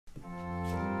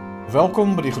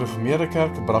Welkom by die Gereformeerde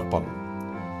Kerk Brakpan.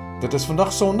 Dit is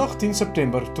vandag Sondag 10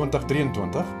 September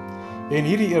 2023 en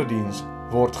hierdie erediens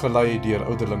word gelei deur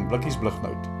ouderling Blikkies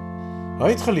Blignaut. Hy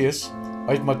het gelees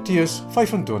uit Matteus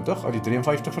 25 uit die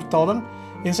 53 vertaling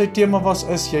en sy tema was: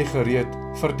 Is jy gereed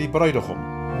vir die Bruidegom?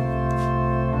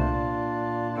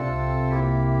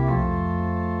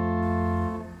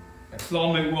 Ek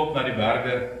slaan my oop na die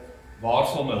berge, waar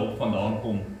sal my hulp vandaan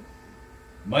kom?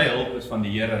 My hulp is van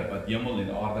die Here wat hemel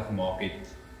en aarde gemaak het.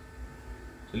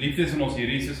 Geliefdes in ons Here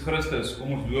Jesus Christus,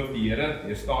 kom ons loof die Here,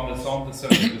 deur staande saam te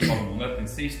sing in Psalm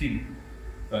 116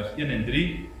 vers 1 en 3,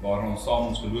 waarin ons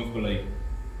saam ons geloof bely.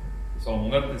 Psalm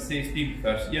 116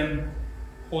 vers 1: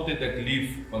 God het ek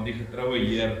lief, want die getroue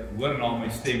Heer hoor na my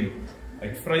stem,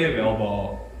 uit vrye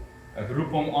welbehae. Ek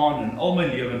roep hom aan in al my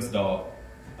lewensdae.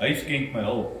 Hy skenk my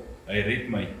hulp, hy red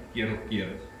my keer op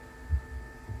keer.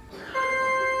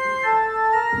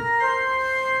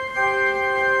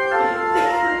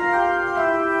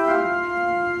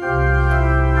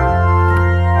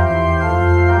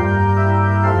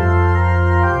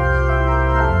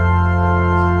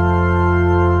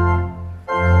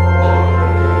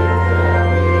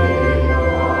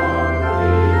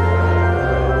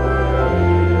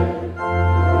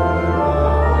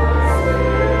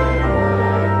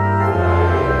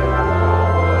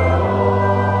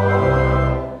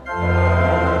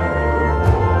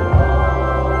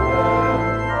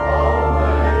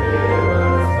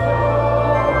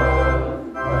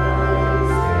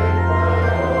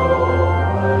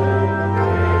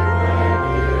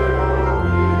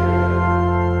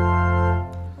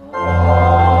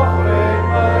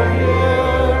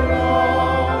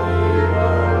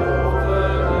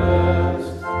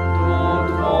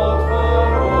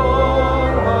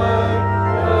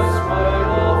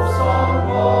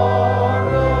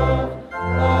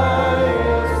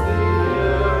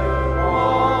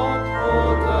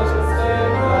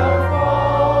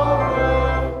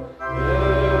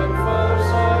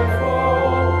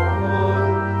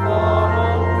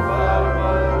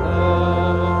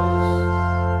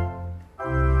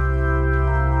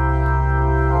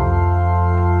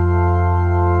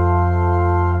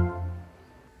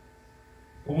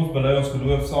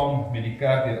 Saam met die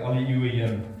kerk deur al die eeue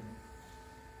heen.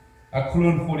 Ek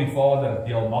glo in God die Vader,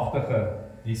 die Almagtige,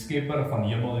 die Skepper van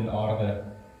hemel en aarde,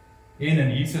 en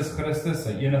in Jesus Christus,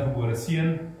 sy eniggebore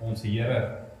Seun, ons Here,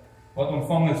 wat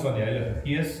ontvang is van die Heilige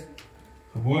Gees,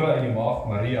 gebore uit die maagd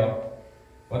Maria,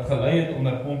 wat gelei het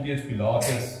onder Pontius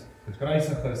Pilatus,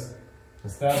 gekruisig is,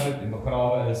 gesterf het en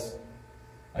begrawe is.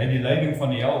 Hy het die lyding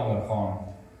van die hel ondergaan.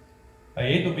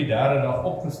 Hy het op die derde dag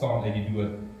opgestaan uit die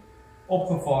dood,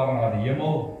 opgevaar na die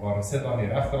hemel, waar hy sit aan die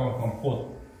regterhand van God,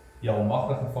 die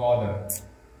Almagtige Vader,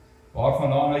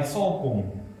 waarvandaan hy sal kom,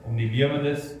 om die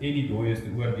lewendes en die dooies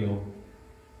te oordeel.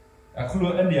 Ek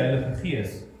glo in die Heilige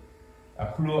Gees.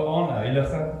 Ek glo aan 'n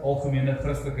heilige, algemene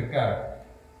Christelike kerk,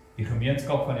 die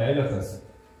gemeenskap van die heiliges,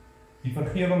 die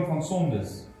vergifnis van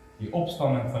sondes, die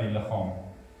opstanding van die liggaam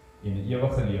en die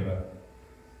ewige lewe.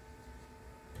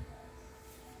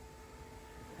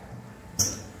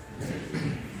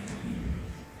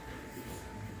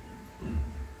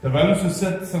 Terwyl ons so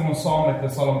sit, sing ons saam met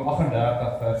Psalm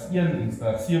 38 vers 1 en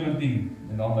vers 17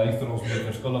 en dan luister ons met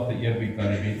verskillende eerbied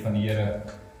na die wet van die Here,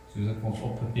 soos dit vir ons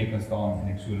opgeteken staan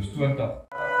in Eksodus 20.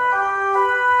 Oh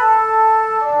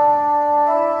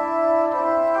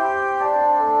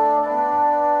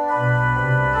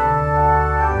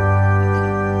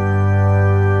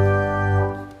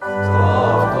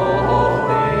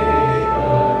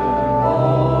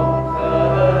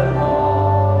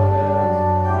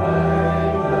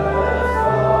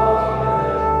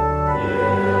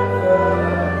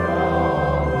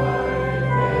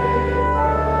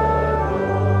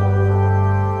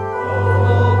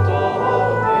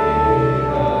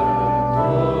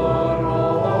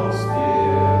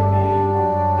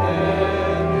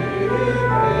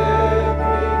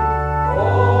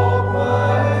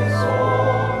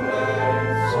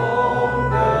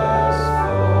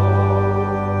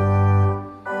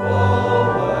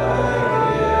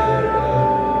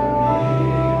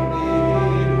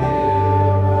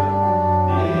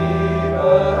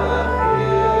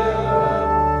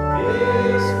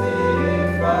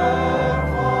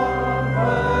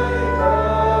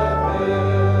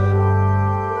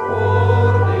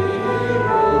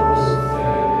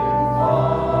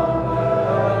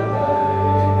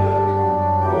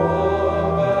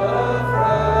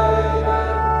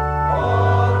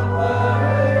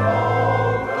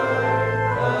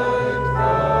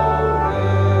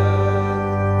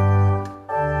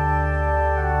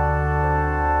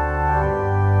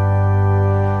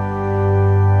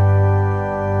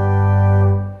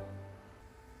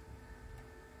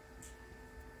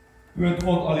Toe het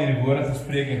God al hierdie woorde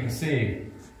gespreek en gesê,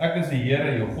 ek is die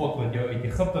Here jou God wat jou uit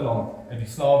Egipte land, uit die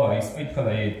slawehuis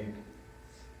uitgelei het.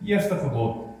 Eerste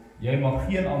gebod, jy mag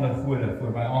geen ander gode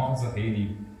voor my aangesig hê nie.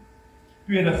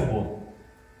 Tweede gebod,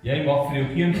 jy mag vir jou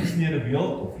geen gesneede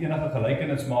beeld of enige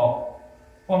gelykenis maak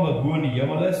van wat bo in die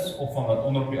hemel is, of van wat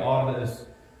onder op die aarde is,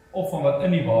 of van wat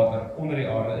in die water onder die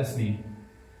aarde is nie.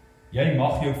 Jy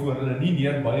mag jou voor hulle nie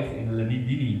neerbuig en hulle nie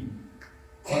dien nie.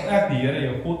 Want ek, die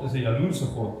Here jou God, is 'n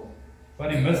jaloerse God, wat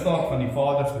die misdaad van die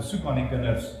vaders besoek aan die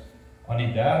kinders, aan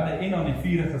die derde en aan die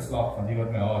vierde geslag van die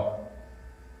wat my haat.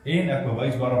 En ek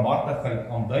bewys barmhartigheid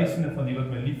aan duisende van die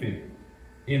wat my liefhet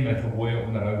en my gebooie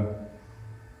onderhou.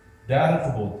 Derde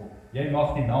gebod, jy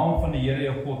mag die naam van die Here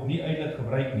jou God nie uitlik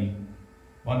gebruik nie,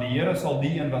 want die Here sal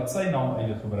die een wat sy naam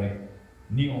uitlik gebruik,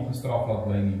 nie ongestraf laat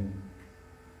bly nie.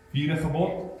 Vierde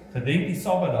gebod, gedenk die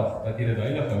Sabbatdag dat jy dit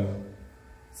heilig hou.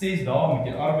 6 dae moet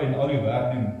jy arbei en al jou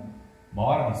werk doen,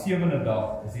 maar die 7de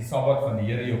dag is die Sabbat van die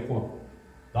Here jou God.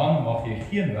 Dan mag jy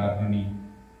geen werk doen nie.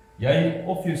 Jy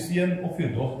of jou seun of jou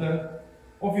dogter,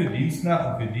 of jou diensknegt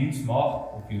of jou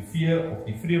diensmaagd, of jou vee of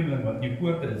die vreemdeling wat in jou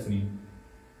poorte is nie.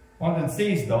 Want in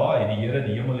 6 dae het die Here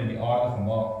die hemel en die aarde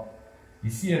gemaak,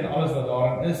 die see en alles wat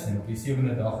daarin is, en op die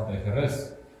 7de dag het hy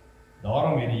gerus.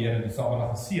 Daarom het die Here die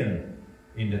Sabbatdag geseën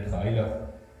en dit geheilig.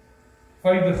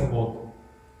 5de gebod,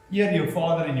 eer jou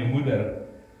vader en jou moeder,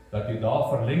 dat jou dae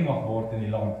verleng mag word in die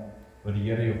land, wat die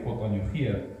Here jou God aan jou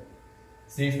gee.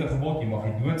 6de gebod, jy mag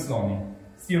nie doodslaan nie.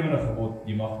 7de gebod,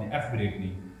 jy mag nie egbreek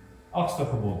nie. 8ste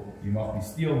gebod, jy mag nie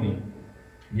steel nie.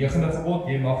 9de gebod,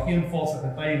 jy mag geen valse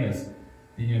getuienis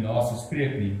teen jou naaste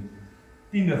spreek nie.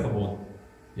 10de gebod,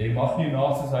 jy mag nie jou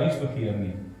naaste se huis begeer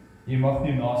nie. Jy mag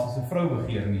nie jou naaste se vrou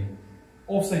begeer nie,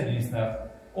 of sy diensknegt,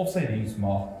 of sy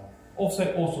diensmaagd, of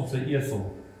sy os of sy esel,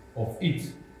 of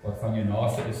iets wat van jou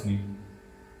naaste is nie.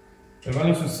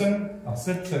 Terwyl ons so sing, dan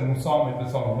sing ons saam met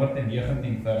Psalm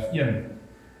 119 vers 1,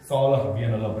 salig ween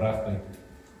hulle opregtheid.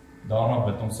 Daarna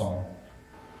bid ons saam.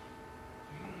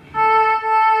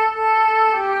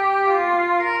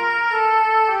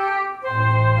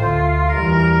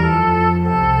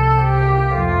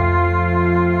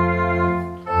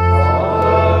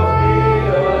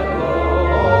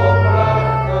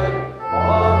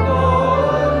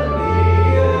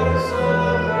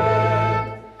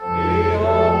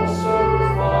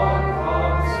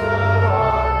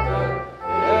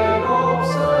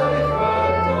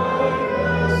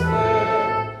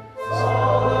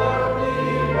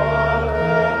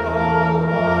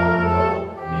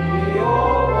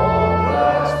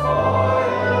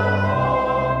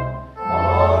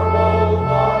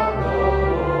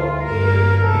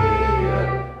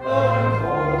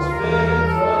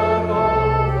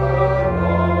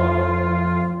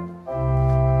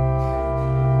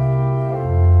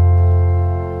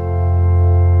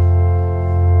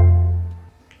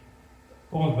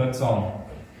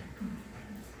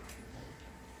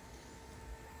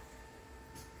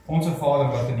 Onse Vader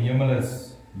wat in die hemel is,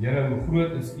 Here, hoe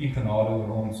groot is u genade oor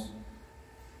ons.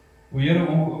 O Here,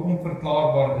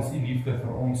 onverklaarbaar is u liefde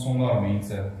vir ons sondaar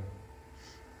mense.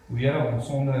 O Here, ons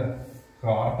sondige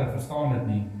harte verstaan dit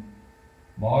nie,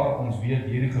 maar ons weet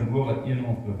hierdie geloof wat u in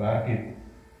ons bewerk het,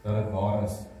 dat dit waar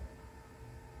is.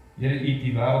 Here, u het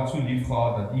die wêreld so lief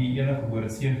gehad dat u enige gebore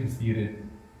seun gestuur het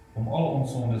om al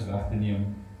ons sondes weg te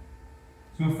neem.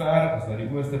 So ver as wat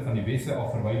die ooste van die weste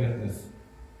al verwyderd is.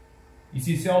 U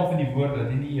sê self in die woord dat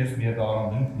u nie eers meer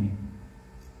daaraan dink nie.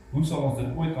 Hoe sal ons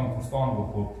dit ooit kan verstaan, o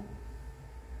God?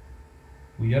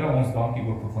 O Here, ons dankie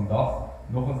ook vir vandag,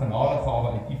 nog 'n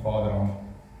genadegawe uit u Vaderhand,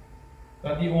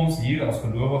 dat u ons hier as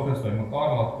gelowiges by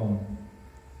mekaar laat kom,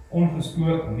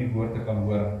 ongestoord om die woord te kan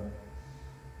hoor.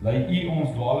 Lei u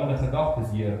ons dwalende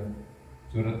gedagtes, Heer,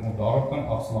 sodat ons daarop kan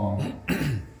afslaan,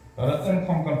 dat dit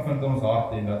ingang kan vind in ons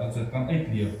harte en dat ons dit kan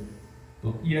uitleef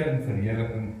tot eer en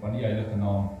verheerliking van die heilige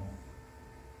naam.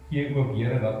 Gee ook,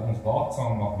 Here, dat ons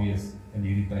waaksaam mag wees in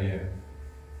hierdie tye.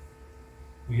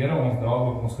 O Here, ons dra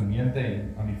ook ons gemeente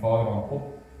en aan die Vaderhand op.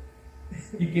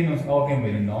 U ken ons elkeen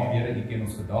by die naam, Here, u ken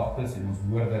ons gedagtes en ons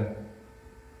woorde.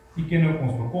 U ken ook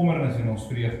ons bekommernis en ons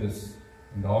vreugdes.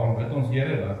 En daarom bid ons,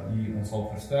 Here, dat u ons sal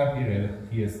versterk, die Heilige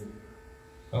Gees,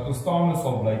 dat ons staande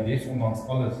sal bly desondanks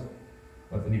alles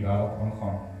wat in die wêreld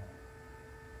aangaan.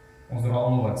 Ons dra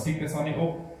almal wat siek is aan u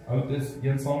op, oud is,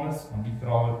 eensaam is, aan die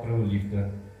troue liefde.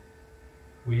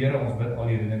 O Here, ons bid al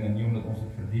hierdie dinge nie omdat ons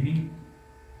dit verdien nie,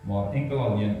 maar enkel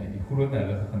alleen uit die groot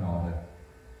heilige genade.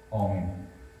 Amen.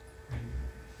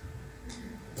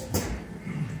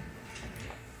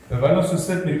 Terwyl ons so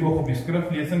sit met die oog op die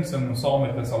skriflesing, sing ons saam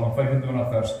met Psalm 25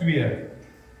 vers 2.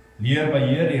 Leer my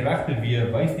Heer die regte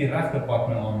weë, wys die regte pad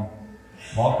my aan.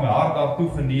 Maak my hart daartoe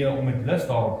genee om met lus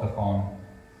daarop te gaan.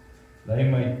 Lei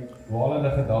my dwalende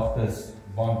gedagtes,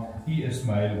 want U is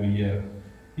my heilige Heer.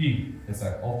 U is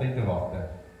ek altyd te wagte.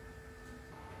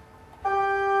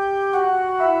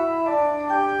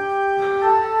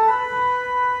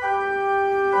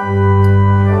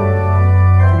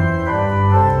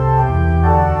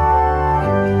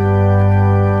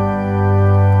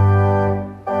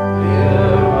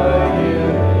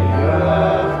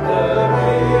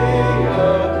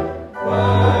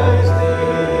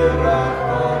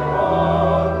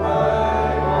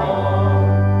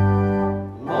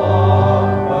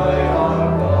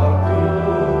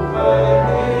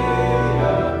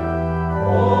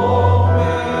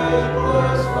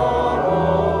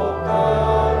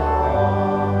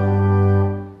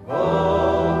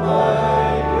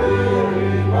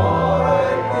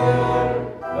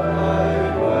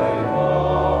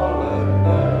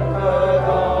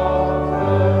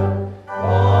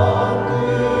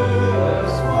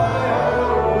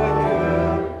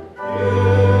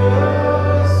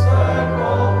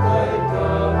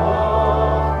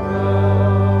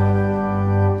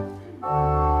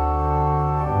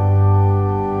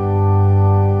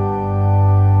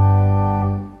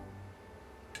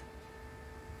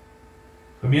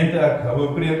 Gemeente, ek hou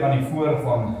 'n preek aan die voor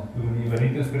van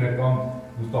Predikant,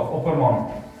 Opperman.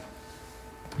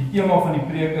 Die tema van die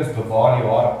preek is bewaar jou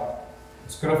hart.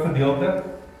 Skrifgedeelte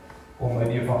kom uit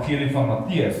die evangelie van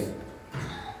Matteus.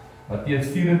 Matteus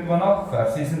 24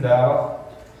 vers 36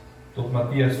 tot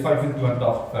Matteus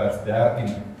 25 vers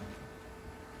 13.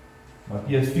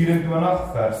 Matteus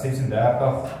 24 vers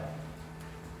 36.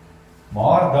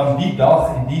 Maar dan die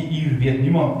dag en die uur weet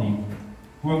niemand nie,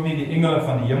 ook nie die engele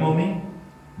van die hemel nie,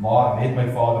 maar net my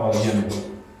Vader alleen.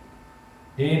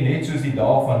 En net soos die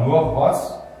dae van Noag was,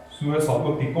 so sal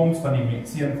ook die koms van die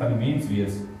seun van die mens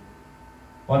wees.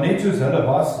 Want net soos hulle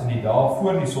was in die dae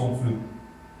voor die sonvloed,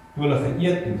 toe hulle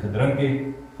geëet en gedrink het,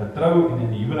 getrou en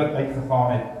in die huwelik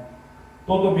uitgegaan het,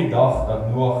 tot op die dag dat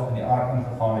Noag in die ark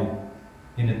ingegaan het,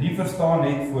 en dit nie verstaan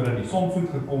het voordat die sonvloed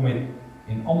gekom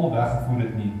het en almal weggevoer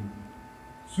het nie.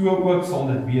 So ook sal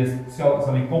dit wees, sal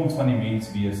die koms van die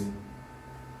mens wees.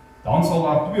 Dan sal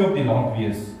daar twee op die land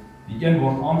wees, die een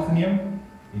word aangeneem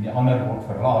en die ander word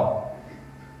verlaat.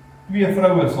 Twee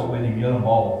vroue sal by die meel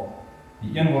maal,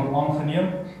 die een word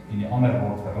aangeneem en die ander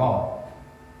word verlaat.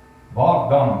 Waak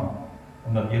dan,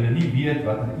 omdat julle nie weet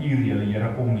wat in uur julle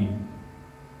Here kom nie.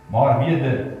 Maar weet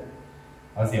dit,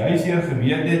 as die huisheer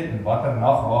geweet het en watter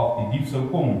nagwaak die dief sou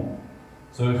kom,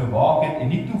 sou hy gewaak het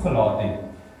en nie toegelaat het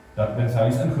dat in sy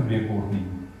huis ingebreek word nie.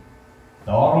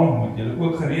 Daarom moet julle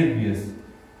ook gereed wees,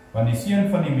 want die seun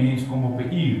van die mens kom op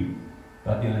 'n uur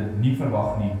dat julle nie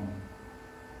verwag nie.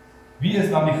 Wie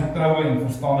is dan die getroue en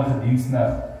verstandige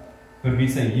diensknegt vir wie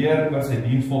sy heer oor sy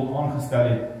diensvolk aangestel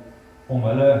het om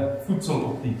hulle voedsel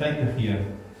op die tyd te gee?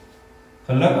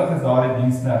 Gelukkig is daardie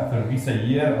diensknegt vir wie sy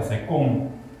heer as hy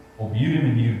kom op hierdie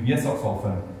manier besig sal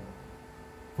vind.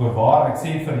 Voorwaar ek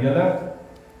sê vir julle,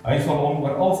 hy sal hom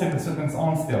oor al sy besittings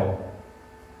aanstel.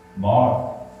 Maar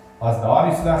as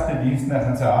daardie slegte diensknegt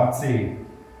in sy hart sê,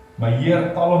 my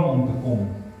heer tal hom om te kom,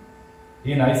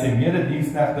 en hy sy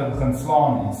medediensknegte begin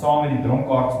slaan en saam met die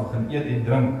dronkaards begin eet en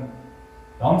drink,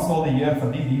 dan sal die heer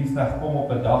van die diensknegt kom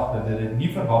op 'n dag dat hy dit nie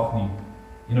verwag nie,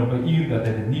 en op 'n uur dat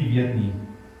hy dit nie weet nie.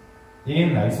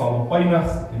 En hy sal hom pynig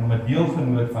en hom 'n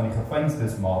deelgenoot van die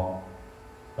geveinsdes maak.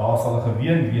 Daar sal 'n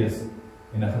geween wees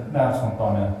en 'n geknars van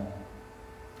tande.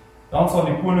 Dan sal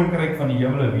die koninkryk van die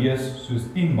hemele wees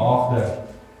soos 10 maagde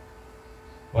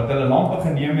wat hulle lampe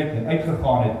geneem het en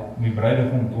uitgegaan het om die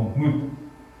bruidegom te ontmoet.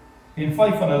 En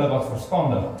 5 van hulle was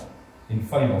verstandig en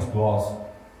 5 was dwaas.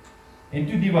 En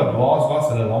toe die wat dwaas was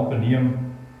hulle lampe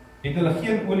neem, het hulle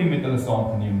geen olie met hulle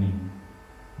saamgeneem nie.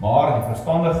 Maar die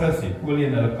verstandiges het olie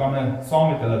in hulle kanne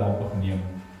saam met hulle lampe geneem.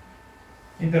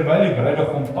 En terwyl die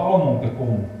bruidegom tal om te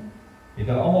kom, het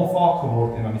hulle almal vaak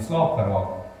geword en aan die slaap geraak.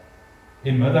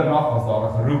 En middernag was daar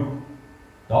 'n geroep,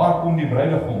 daar kom die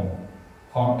bruidegom,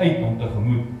 gaan uit om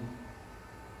tegemoet.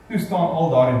 Toe staan al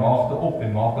daardie maagde op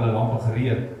en maak hulle lampe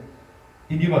gereed.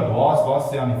 En die wat dwaas was,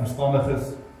 sê aan die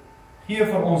verstandiges, gee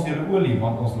vir ons julle olie,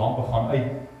 want ons lampe gaan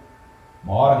uit.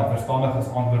 Maar die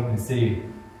verstandiges antwoord en sê,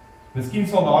 miskien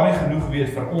sal daar nie genoeg wees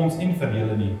vir ons en vir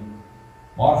julle nie,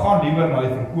 maar gaan liewer na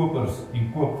die verkopers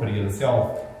en koop vir julle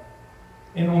self.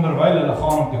 En onderwyl hulle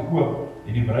gaan om te koop,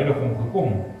 het die bruidegom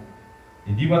gekom.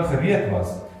 En die wat gereed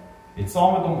was, het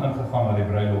saam met hom ingegaan na die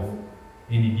bruilof,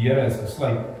 en die deure is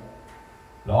gesluit.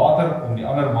 Later kom die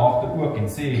ander maagde ook en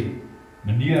sê,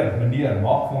 meneer, meneer,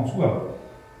 maak vir ons oop.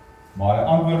 Maar hy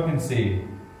antwoord en sê,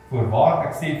 voorwaar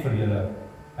ek sê vir julle,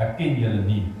 ek ken julle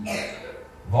nie.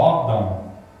 Waak dan,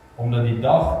 omdat die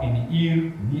dag en die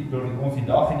uur nie, doordat ons die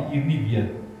dag en die uur nie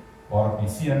weet, waarop die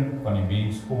seun van die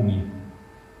mens kom nie.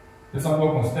 Dis dan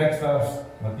ook ons teksvers,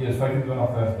 Matteus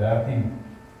 25 vers 13.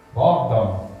 Waak dan,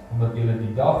 omdat julle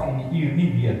die dag en die uur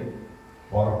nie weet,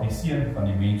 waarop die seun van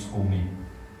die mens kom nie.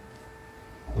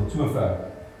 Tot sover.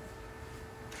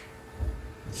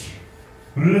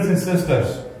 Broeders en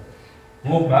susters,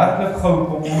 hoe opmerklik gou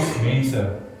kom ons mense,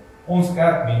 ons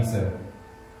kerkmense,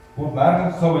 hoe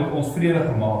opmerklik gou het ons vrede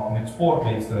gemaak met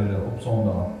sportwedstryde op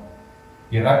Sondag.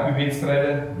 Die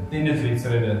rugbywedstryde,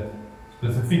 tenniswedstryde,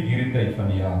 spesifiek hierdie tyd van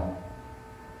die jaar.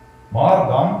 Maar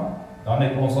dan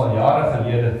het ons al jare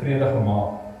gelede vrede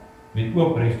gemaak met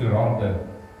oop restaurante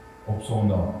op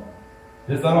Sondag.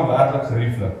 Dis daarom werklik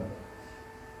gerieflik.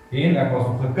 En ek was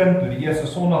nog 'n kind toe die eerste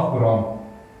Sondagkoerant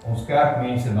ons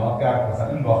kerkmense na kerk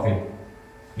begin inwag het,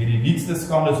 met die nuutste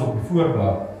skandes op die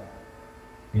voorblad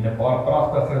en 'n paar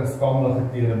pragtige skamelige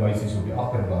telemeisies op die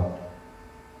agterblad.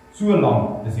 So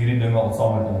lank is hierdie dinge al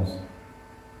saam met ons.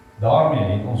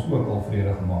 Daarmee het ons ook al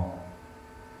vrede gemaak.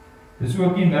 Dis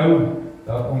ook nie nou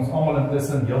dat ons almal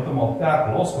intussen heeltemal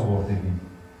kerk los geword het nie.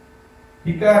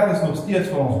 Die kerk is nog steeds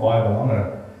vir ons baie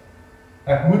belangrik.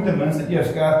 Ek moet ten minste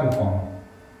eers kerk toe gaan,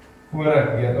 voor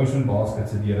ek weer Ocean Basket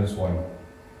se deure swaai.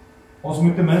 Ons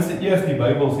moet ten minste eers die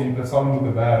Bybels en die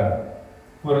psalmboeke bære,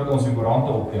 voordat ons die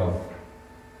koerante optel.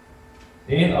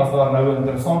 En as daar nou 'n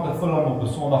interessante film op 'n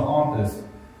Sondag aand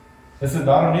is dit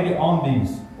daarom nie die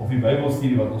aanddiens of die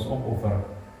Bybelstudie wat ons opoffer,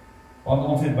 want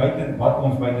ons het wat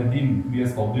ons buitendien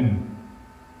meestal doen.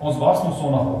 Ons was nog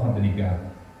Sondagoggend in die kerk.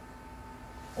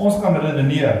 Ons kan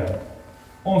redeneer.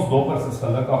 Ons doppers is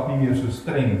gelukkig nie meer so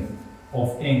streng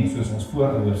of eng soos ons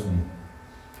voorouers nie.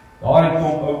 Daardie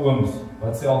klomp ou ooms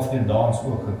wat selfs teen dans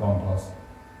ook gekant was.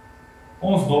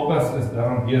 Ons doppers is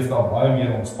daarom deesdae baie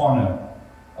meer ontspanne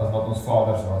as wat ons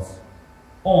vaders was.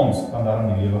 Ons kan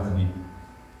daarom die lewe geniet.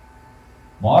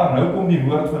 Maar nou kom die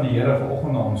woord van die Here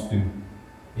vanoggend na ons toe.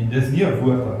 En dis nie 'n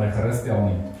woord wat my gerus stel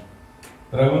nie.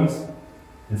 Trouwens,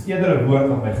 dis eerder 'n woord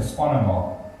wat my gespanne maak.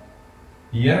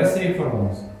 Die Here sê vir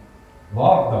ons: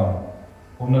 waak dan,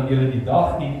 omdat julle die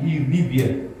dag en uur nie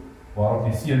weet waarop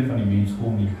die seun van die mens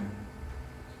kom nie.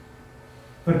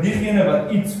 Vir diegene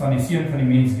wat iets van die seun van die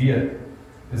mens weet,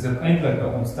 is dit eintlik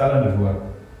 'n ontstellende woord.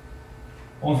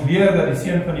 Ons leer dat die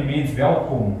seun van die mens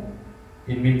welkom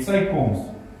en met sy koms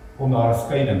kom daar 'n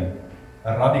skeiding,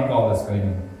 'n radikale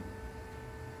skeiding.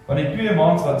 Van die twee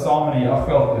mans wat saam in die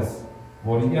Jaarsveld is,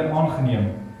 word die een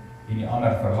aangeneem en die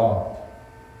ander verlaat.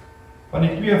 Van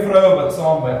die twee vroue wat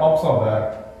saam by Attes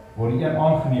werk, word die een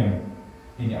aangeneem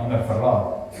en die ander verlaat.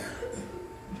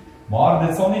 Maar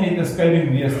dit sal nie net 'n skeiding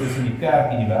wees tussen die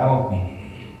kerk en die wêreld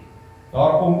nie.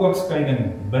 Daar kom ook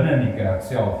skeiding binne in die kerk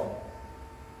self.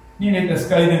 Nie net 'n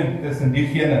skeiding tussen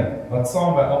diegene wat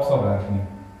saam by Attes werk nie,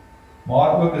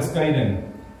 maar ook 'n skeiding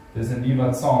tussen die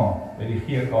wat saam by die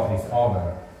GKSA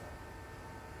werk.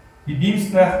 Die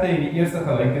diensknegte in die eerste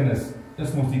gelykenis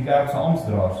is mos die kerk se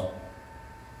amptdraers.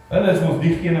 Hulle is mos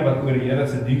diegene wat oor die Here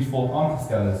se diensvolk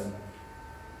aangestel is.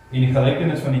 En die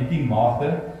gelykenis van die 10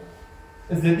 maagde,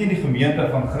 is dit nie die gemeente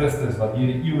van Christus wat deur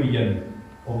die eeue heen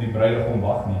op die Bruidegom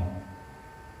wag nie.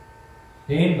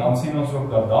 En dan sien ons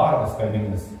ook dat daar 'n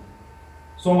skeiding is.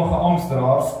 Sommige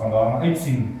amptdraers kan daarna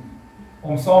uitsien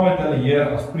om saam met hulle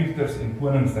Heer as priesters en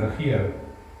konings te regeer.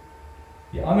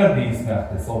 Die ander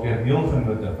diensknegte sal weer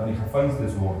deelgenote van die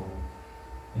geveinsdes word.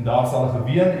 En daar sal 'n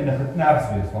geween en 'n geknars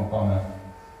wees van tande.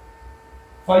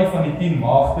 5 van die 10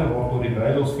 maagde word tot die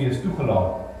bruilofsfees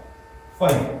toegelaat.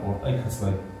 5 word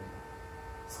uitgesluit.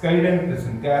 Skeiding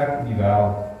tussen kerk en die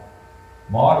wêreld,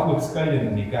 maar ook skeiding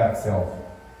in die kerk self.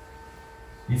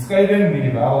 Die skeiding met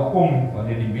die wêreld kom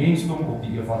wanneer die mensdom op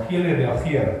die evangelie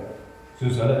reageer,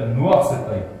 soos hulle in Noag se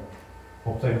tyd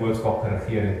op sy boodskap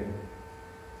gereageer het.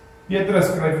 Petrus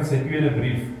skryf in sy tweede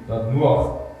brief dat Noag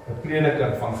 'n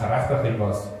prediker van geregtigheid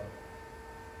was.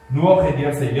 Noag het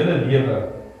deur sy hele lewe,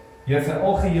 deur sy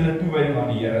algehele toewyding aan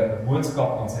die Here, 'n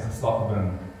boodskap aan sy geslag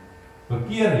gebring.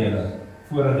 Bekeer julle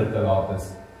voordat dit te laat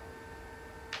is.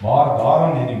 Maar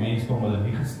daaraan het die mensdom hulle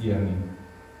nie gesteer nie.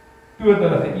 Toe het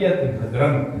hulle geëet en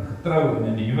gedrink en getrou en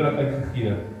in die huwelik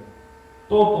uitgegee,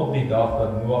 tot op die dag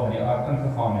dat Noag in die ark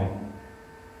ingegaan het.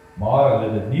 Maar hulle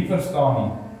het dit nie verstaan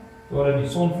nie, totdat die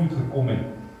sonvloed gekom het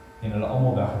en hulle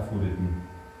almal weggevoer het nie.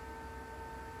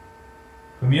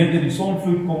 Gemeente, die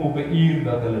sonvloed kom op 'n uur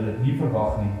dat hulle dit nie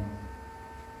verwag nie.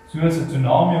 Soos 'n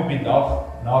tsunami op die dag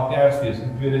na Kersfees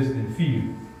in 2004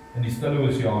 in die Stille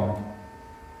Oseaan.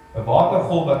 'n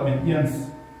Watergolf wat met eens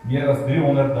meer as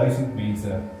 300.000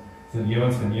 mense se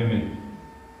lewens geneem het,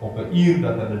 op 'n uur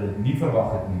dat hulle dit nie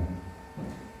verwag het nie.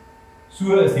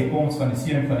 So is die koms van die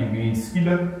seun van die mens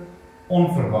skielik,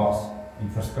 onverwags en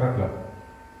verskriklik.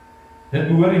 Dit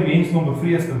behoort die mensdom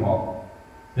bevrees te maak.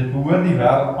 Dit behoort die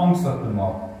wêreld angstig te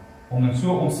maak, om in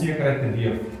so onsekerheid te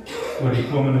leef oor die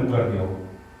komende oordeel.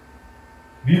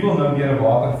 Wie wil nou deur 'n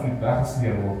watervloed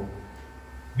weggesleep word?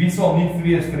 Wie sal nie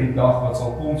vrees vir die dag wat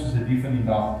sal kom soos 'n dief in die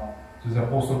nag, soos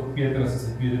apostel Petrus in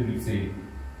sy tweede brief sê?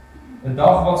 'n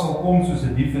Dag wat sal kom soos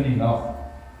 'n dief in die nag,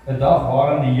 'n dag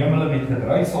waarin die hemele met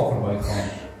gedruis sal verbygaan,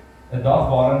 'n dag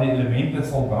waarin die elemente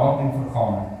sal brand en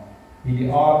vergaan, en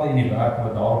die aarde en die werk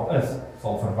wat daarop is,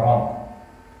 sal verbrand.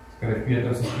 Skryf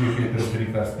Petrus in 2 Petrus 3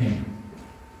 vers 10.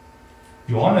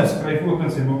 Johannes skryf ook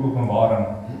in sy boek Openbaring: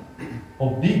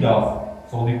 Op die dag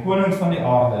sal die konings van die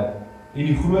aarde, en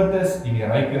die grootes en die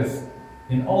rykes,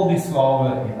 en al die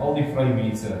slawe en al die vry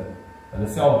mense, hulle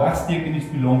self wegsteek in die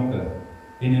spilonke,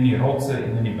 en in die rotse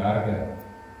en in die berge,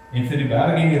 en vir die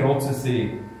berge en die rotse sê,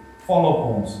 val op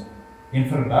ons, en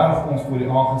verberg ons voor die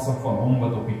aangesig van hom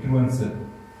wat op die troon sit,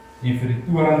 en vir die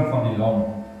toren van die lam,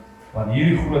 want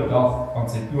hierdie groot dag van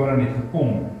sy toren het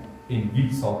gekom, en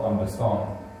wie sal kan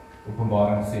bestaan?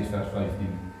 Openbaring 6 vers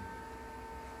 15.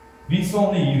 Wie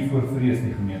sal nie hiervoor vrees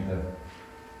nie, gemeente?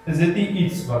 Is dit nie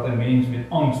iets wat 'n mens met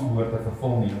angs behoort te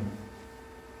vervul nie?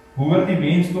 Behoort die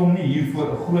mensdom nie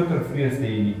hiervoor 'n groter vrees te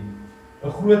hê nie?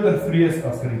 'n Groter vrees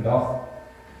as vir die dag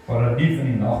waar 'n dief in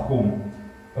die nag kom,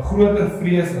 'n groter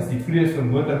vrees as die vrees vir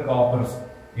motorkapers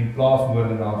en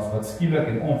plaasmoordenaars wat skielik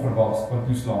en onverwags kan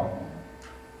toeslaan.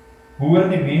 Behoort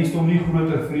die mensdom nie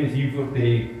groter vrees hiervoor te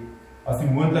hê as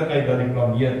die moontlikheid dat die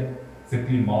planeet se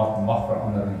klimaat mag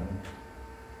verander nie.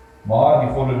 Maar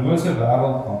die goddelose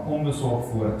wêreld gaan onbesorg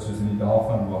voort soos in die dae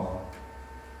van Noag.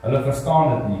 Hulle verstaan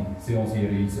dit nie, sê ons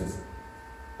Here Jesus.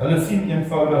 Hulle sien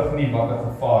eenvoudig nie wat 'n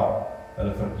gevaar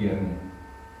hulle verkeer nie.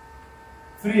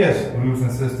 Vrees, broers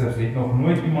en susters, het nog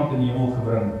nooit iemand in die hemel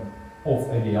gebring of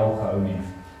uit die hel gehou nie.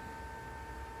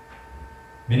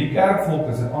 Met die kerkvolk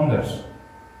is dit anders.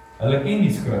 Hulle ken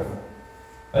die skrif.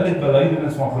 Hulle het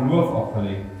belydenis van geloof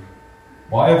afgelê.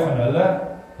 Baie van hulle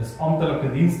is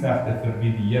amptelike diensknegte vir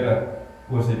wie die Here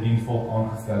oor sy diensvolk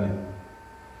aangestel het.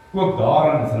 Ook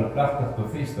daarin is hulle plegtig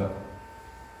bevestig.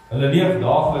 Hulle leef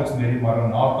daagliks met die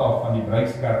Maranatha van die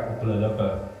Bruidskerk op hulle lippe.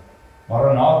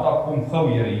 Maranatha, kom gou,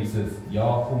 Here Jesus,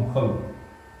 ja, kom gou.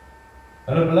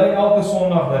 Hulle bely elke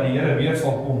Sondag dat die Here weer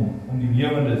sal kom om die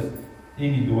lewendes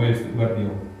en die dooies te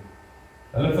oordeel.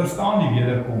 Hulle verstaan die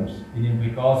wederkoms en die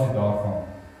implikasie daarvan.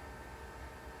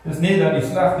 Dis net dat die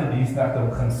slegte diensknegte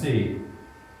begin sê,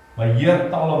 maar Heer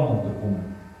tal hom om te kom.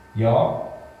 Ja,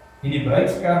 en die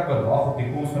bruidskerk wat wag op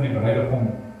die koms van die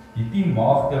bruidegom, die 10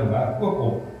 maagde merk ook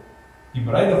op, die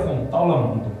bruidegom tal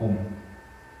hom om te kom.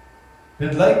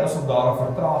 Dit lyk asof daar 'n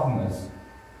vertraging is,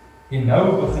 en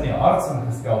nou begin die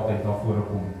hartsingesteldheid na vore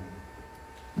kom.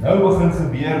 Nou begin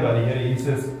gebeur wat die Here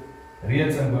Jesus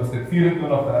reeds in hoofstuk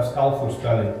 24 vers 11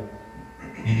 voorspel het.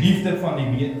 Die liefde van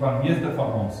meeste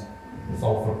van ons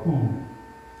sal verkoel.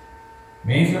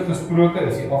 Menslik gesproke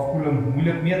is die afkoeling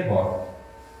moeilik meetbaar.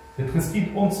 Dit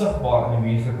geskied onsigbaar in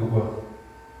die menslike oog.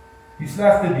 Die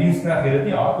slegte diensknegt het dit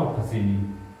nie hardop gesê nie.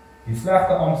 Die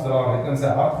slegte amptdraer het in sy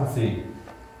hart gesê,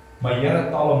 maar Here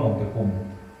tal hom om te kom.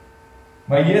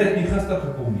 Maar Here het nie gister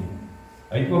gekom nie.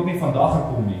 Hy het ook nie vandag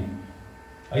gekom nie.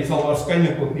 Hy sal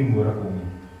waarskynlik ook nie môre kom nie.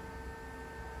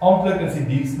 Amptelik is die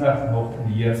diensknegt nog in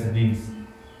die Here se diens,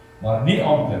 maar nie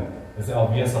amptelik is hy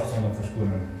alwesig sonder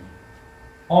verskoning.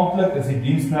 Amptelik is die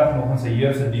diensknegt nog in sy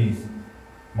Heer se diens,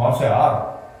 maar sy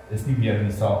hart is nie meer in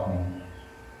die saak nie.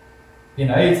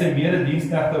 En hy het sy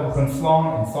medediensknegte begin slaan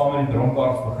en saam met die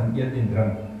dronkaards begin eet en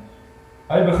drink.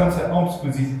 Hy begin sy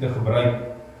amptsposisie te gebruik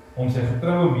om sy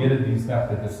getroue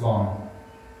medediensknegte te slaan,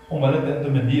 om hulle te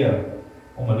intimideer,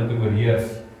 om hulle te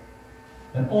oorheers.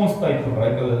 In ons tyd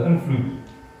gebruik hulle invloed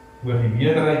oor die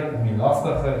meerderheid om die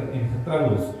lastige en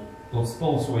getroues tot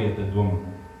stilswye te dwing.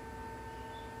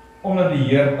 Omdat die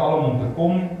Heer tal hom om te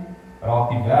kom, raak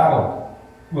die wêreld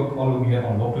ook al hoe meer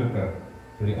aanlokliker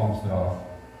vir die amptdraer.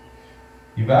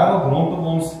 Die wêreld rondom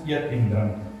ons eet en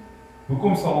drink.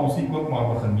 Hoekom sal ons nie ook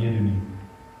maar begin meedoen nie?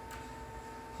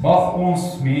 Mag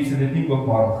ons mense dit nie ook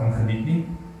maar begin geniet nie?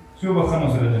 So begin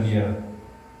ons redeneer.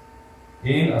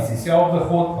 En as dieselfde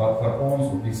God wat vir ons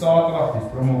op die Saterdag die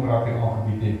springbokrakkie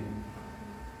aangebied het,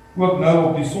 ook nou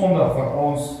op die Sondag vir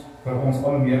ons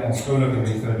al meer aanskoulike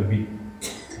wedstryde bied,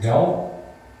 wel,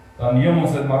 dan neem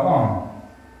ons dit maar aan.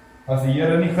 As die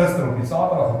Here nie gister op die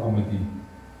Saterdag gekom het nie,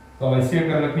 sal hy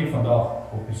sekerlik nie vandag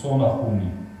op die Sondag kom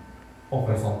nie, of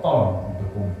hy sal tal om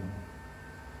te kom.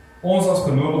 Ons as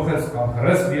gelowiges kan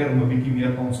gerus weer om 'n bietjie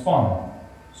meer te ontspan,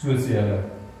 so sê hulle.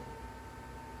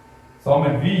 Saam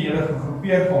met wie julle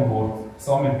gegroepeer kan word,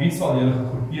 saam met wie sal julle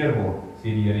gegroepeer word,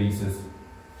 sê die Here Jesus.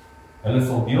 Hulle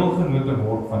sal deelgenote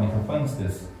word van die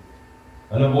geveinstes.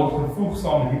 Hulle word gevoeg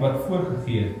saam met die wat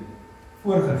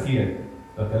voorgegee het,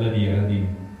 dat hulle die Here dien.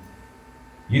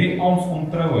 Hierdie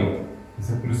amptsontrouheid is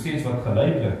 'n proses wat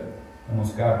geleidelik in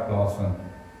ons kerk plaasvind.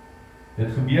 Dit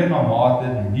gebeur na mate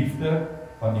die liefde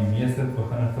van die meester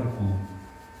begin vervoel.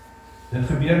 Dit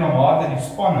gebeur na mate die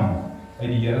spanning uit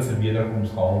die Here se wederkoms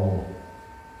gehaal word.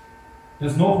 Dit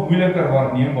is nog moeiliker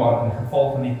waarneembaar in die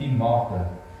geval van die 10 maagde,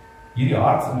 hierdie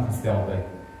hartsingesteldheid.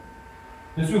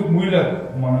 Dit is ook moeilik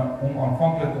om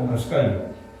aanvanklik te onderskei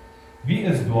wie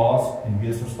is dwaas en wie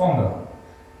is verstandig.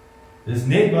 Dit is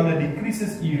net wanneer die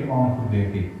krisisuur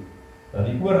aangebreek het, dat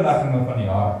die oorlegginge van die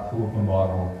hart geopenbaar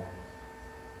word.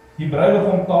 Die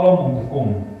bruidegom tal hom om te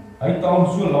kom. Hy tal hom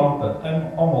so lank dat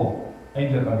almal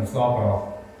eintlik aan die slaap raak.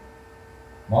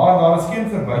 Maar daar is geen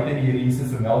verwyte in die Here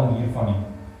Jesus vermelding hiervan nie.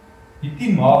 Die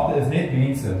 10 maagde is net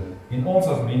mense, en ons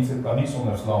as mense kan nie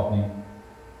sonder slaap nie.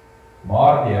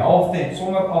 Maar die helfte het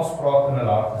sonder afspraak in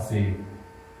hulle hart gesê,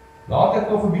 laat ek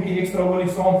nog 'n bietjie ekstra olie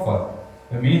saamvat.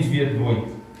 'n Mens weet nooit,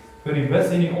 vir die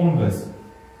wis en die onwis,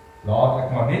 laat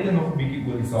ek maar net nog 'n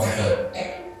bietjie olie saamvat,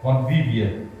 want wie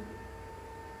weet.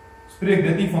 Spreek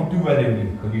dit nie van toewyding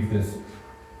nie, geliefdes.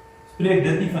 Spreek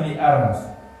dit nie van die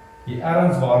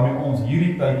erns waarmee ons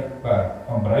hierdie tydperk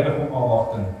van bruidegom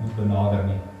afwagting moet benader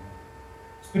nie.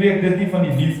 Spreek dit nie van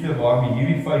die liefde waarmee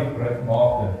hierdie 5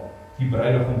 maagde die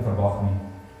bruidegom verwag nie.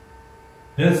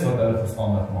 Dis wat hulle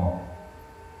verstandig maak.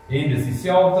 En dis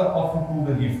dieselfde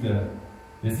afgekoelde liefde,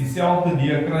 dis dieselfde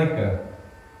deurkryke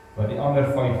wat die ander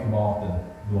 5 maagde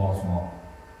dwaas maak.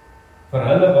 Vir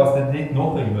hulle was dit net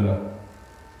nog 'n huwelik.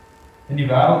 In die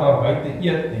wêreld daar buite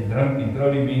eet en drink en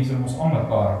trou die mense mos aan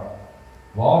mekaar.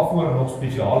 Waarvoor nog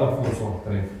spesiale voorsorg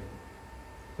tref?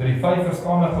 Vir die 5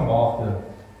 verstandige maagde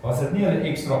was dit nie hulle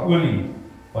ekstra olie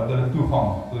wat hulle toegang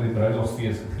tot die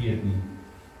bruilofsfees gegee het nie.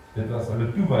 Dit was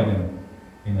hulle toewyding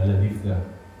en hulle liefde.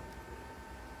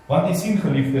 Want jy sien,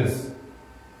 geliefdes,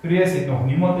 vrees het nog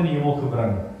niemand in die hemel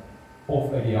gebring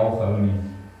of uit die hel gehou nie,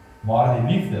 maar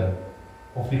die liefde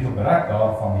of die gebrek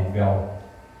daarvan het wel.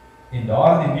 En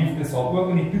daardie liefde sal ook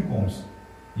in die toekoms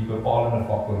die bepalende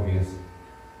faktor wees.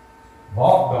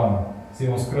 Waak dan, sê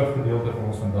ons skrifgedeelte vir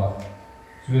ons vandag,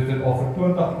 soos dit al vir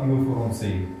 20 eeue vir ons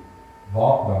sê,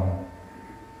 waak dan.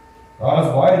 Daar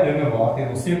is baie dinge waarteen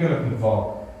ons sekerlik moet waak.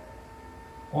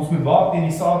 Ons moet waak teen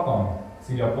die Satan,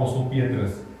 sê die apostel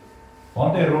Petrus,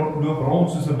 want hy loop rond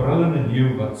soos 'n brullende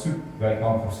leeu wat soek hy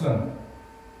kan verslind.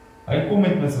 Hy kom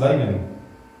met misleiding,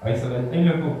 hy sal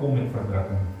uiteindelik ook kom met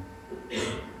verdrukking.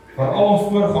 Veral ons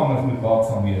voorgangers moet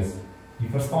waaksaam wees, die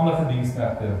verstandige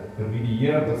diensknegte vir wie die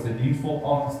Here sy diensvolk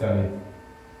aangestel het.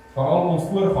 Veral ons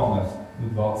voorgangers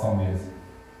moet waaksaam wees.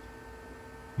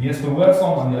 Wees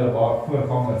gehoorsaam aan julle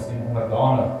voorgangers en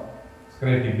onderdanig,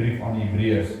 skryf die brief aan die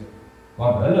Hebreërs,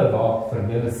 want hulle waak vir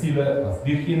julle siele as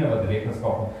diegene wat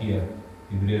rekenskap moet gee.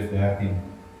 Hebreërs 13.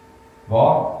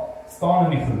 Waak,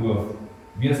 staan in die geloof,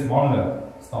 wees manlik,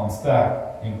 staan sterk,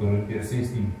 en Korintiërs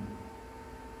 16.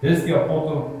 Dis die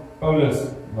apostel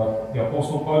Paulus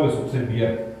op sy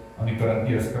beurt aan die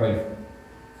Korintiërs skryf.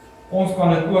 Ons kan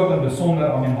dit ook in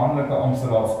besonder aan die manlike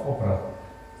amptenare oprig.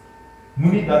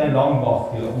 Moenie dat die lang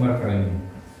wag julle onderkry nie.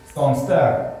 Staan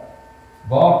sterk.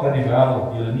 Waak dat die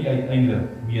wêreld julle nie uiteindelik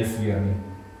meesleer nie.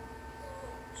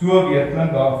 So weer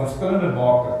klink daar verskillende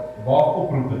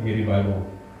waakoproepe deur die Bybel.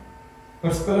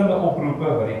 Verskillende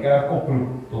oproepe wat die kerk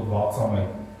oproep tot waaksaamheid.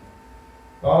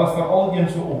 Daar is veral een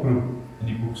so oproep in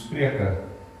die boek Spreuke.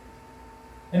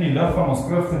 In die lig van ons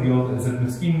skrifgedeelte is dit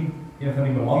miskien een van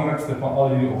die belangrikste van al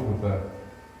hierdie oproepe.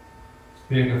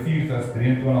 Spreuke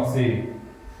 4:23 sê,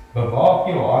 bewaak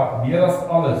jou hart meer as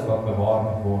alles wat bewaar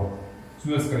moet word.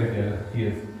 So skryf die Heilige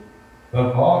Gees.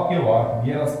 Bewaak jou hart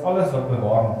meer as alles wat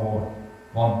bewaar moet word,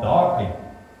 want daaruit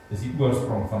is die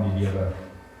oorsprong van die lewe.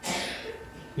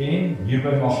 En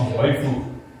hierby mag ons byvoeg,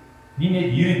 nie net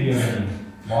hierdie lewe nie,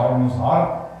 maar in ons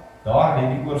hart, daar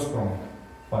lê die oorsprong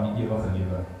van die ewige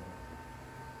lewe.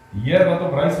 Die Heer wat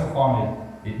op reis gegaan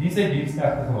het nie sy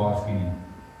diensknegte gewaarsku nie.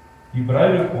 Die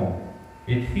bruidegom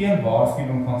het geen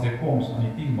waarskuwing van sy koms aan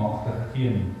die 10 maagde gegee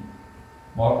nie.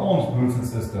 Maar ons broers en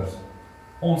susters,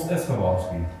 ons is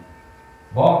gewaarsku.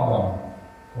 Waak dan,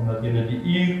 omdat julle die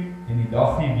uur en die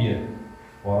dag nie weet,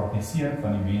 waarop die seun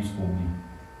van die mens kom nie.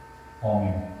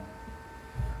 Amen.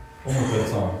 Kom ons bid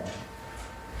saam.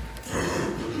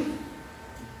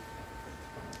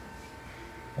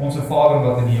 Onse Vader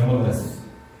wat in die hemel is,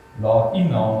 laat U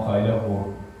naam geheilig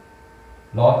word.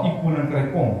 Laat U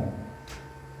koninkryk kom.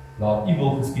 Laat U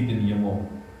wil geskied in die hemel,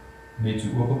 net so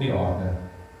ook op die aarde.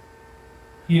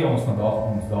 Gee ons vandag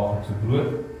ons daaglikse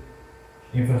brood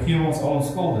en vergewe ons al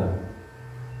ons skulde,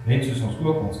 net soos ons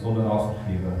ook ons skuldenaars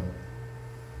vergewe.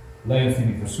 Lei ons nie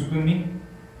in die versoeking nie,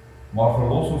 maar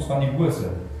verlos ons van die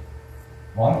bose,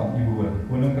 want aan U behoort die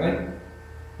koninkryk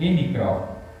en die krag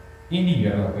en die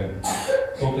heerlikheid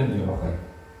tot in ewigheid.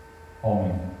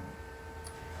 Amen.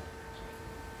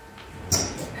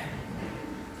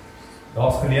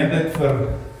 Daar's geleentheid vir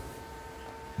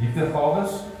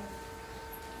liefdegawes,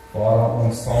 waar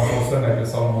ons saam sing uit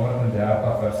Psalm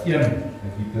 130 vers 1,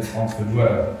 met liefdes ons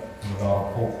verlore, en daar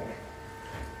volg.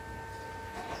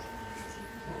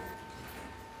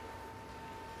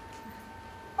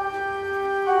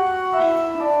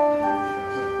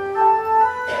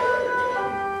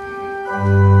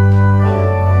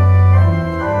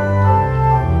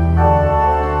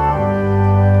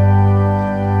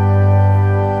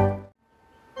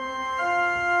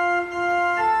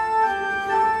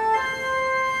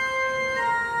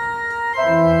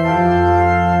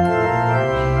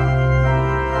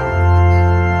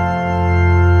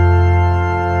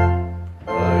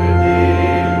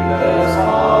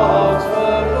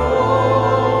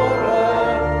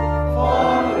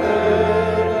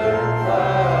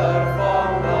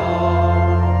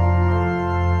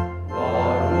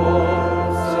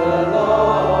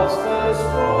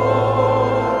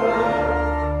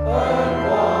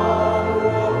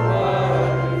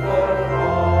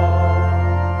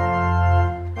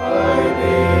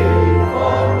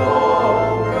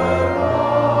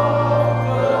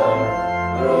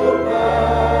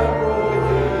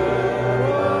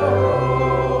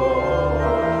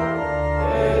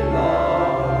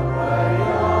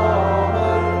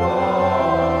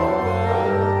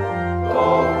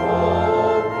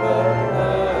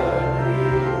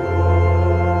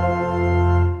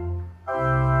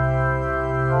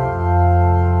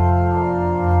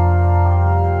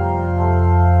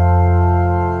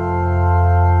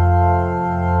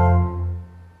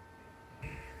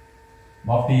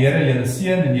 Die Here julle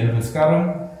seën en julle beskerm.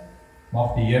 Mag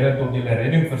die Here tot julle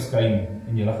redding verskyn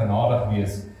en julle genadig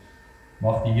wees.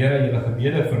 Mag die Here julle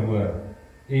gebede verhoor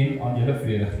en aan julle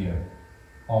vrede gee.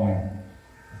 Amen.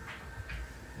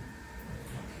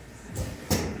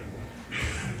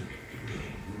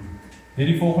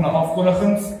 Hierdie volgende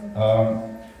afkondigings,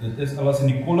 dit is alles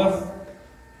in die kollig.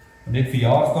 Net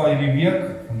verjaarsdag hierdie week.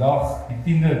 Vandag die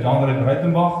 10de Jan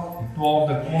Breitenbach, die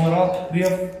 12de Konrad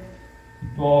Kreef, die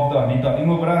 12de Anita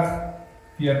Engelbrecht,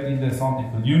 14de Santi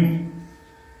Viljoen,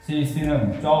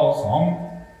 16de Charles Ham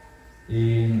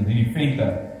en Rini Vente.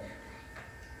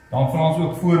 Dan vra ons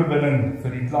ook voorbinding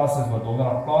vir die klasses wat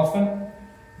donderdag plaasvind.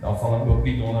 Daar sal dan ook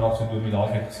die donderdag so door met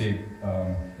daar het gesê,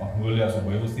 Magnolia as 'n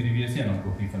Bybelstudie wees en dan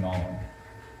ook die vanaand.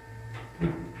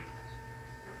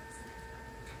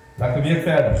 Lekker week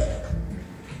verder.